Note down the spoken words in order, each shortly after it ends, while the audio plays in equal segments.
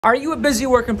Are you a busy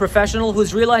working professional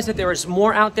who's realized that there is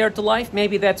more out there to life?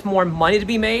 Maybe that's more money to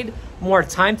be made, more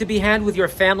time to be had with your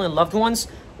family and loved ones,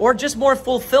 or just more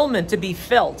fulfillment to be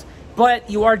felt, but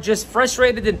you are just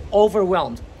frustrated and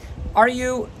overwhelmed. Are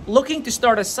you looking to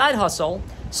start a side hustle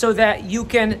so that you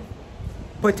can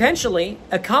potentially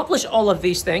accomplish all of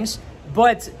these things,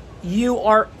 but you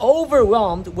are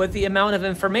overwhelmed with the amount of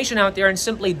information out there and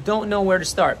simply don't know where to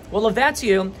start? Well, if that's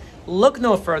you, look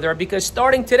no further, because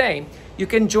starting today, you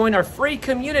can join our free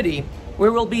community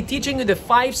where we'll be teaching you the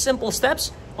 5 simple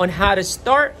steps on how to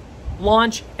start,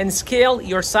 launch, and scale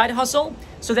your side hustle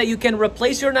so that you can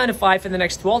replace your 9-to-5 in the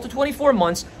next 12 to 24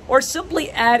 months or simply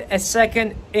add a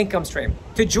second income stream.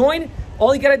 To join,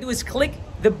 all you gotta do is click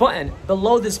the button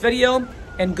below this video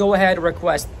and go ahead and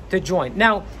request to join.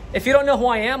 Now, if you don't know who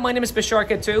I am, my name is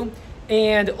Bisharka2.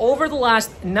 And over the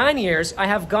last 9 years, I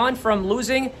have gone from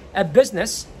losing a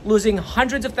business, losing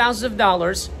hundreds of thousands of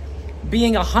dollars,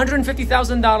 being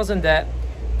 $150,000 in debt,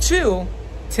 to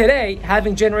today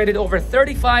having generated over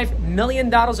 $35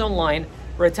 million online,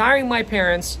 retiring my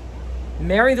parents,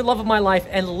 marrying the love of my life,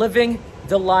 and living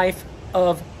the life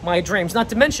of my dreams. Not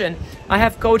to mention, I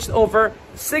have coached over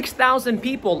 6,000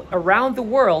 people around the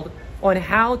world on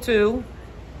how to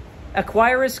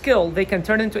acquire a skill they can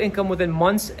turn into income within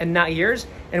months and not years.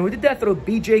 And we did that through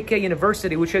BJK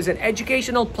University, which is an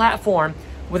educational platform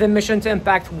with a mission to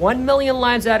impact 1 million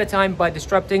lives at a time by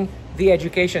disrupting the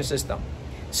education system.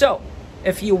 So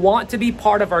if you want to be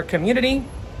part of our community,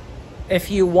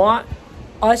 if you want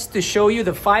us to show you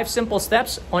the 5 simple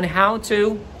steps on how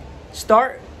to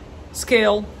start,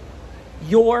 scale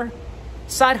your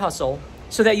side hustle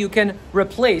so that you can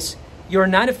replace your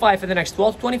 9-to-5 in the next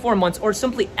 12 to 24 months, or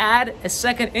simply add a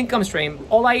second income stream,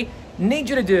 all I need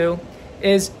you to do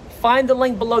is find the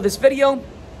link below this video,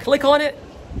 click on it,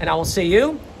 and I will see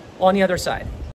you on the other side.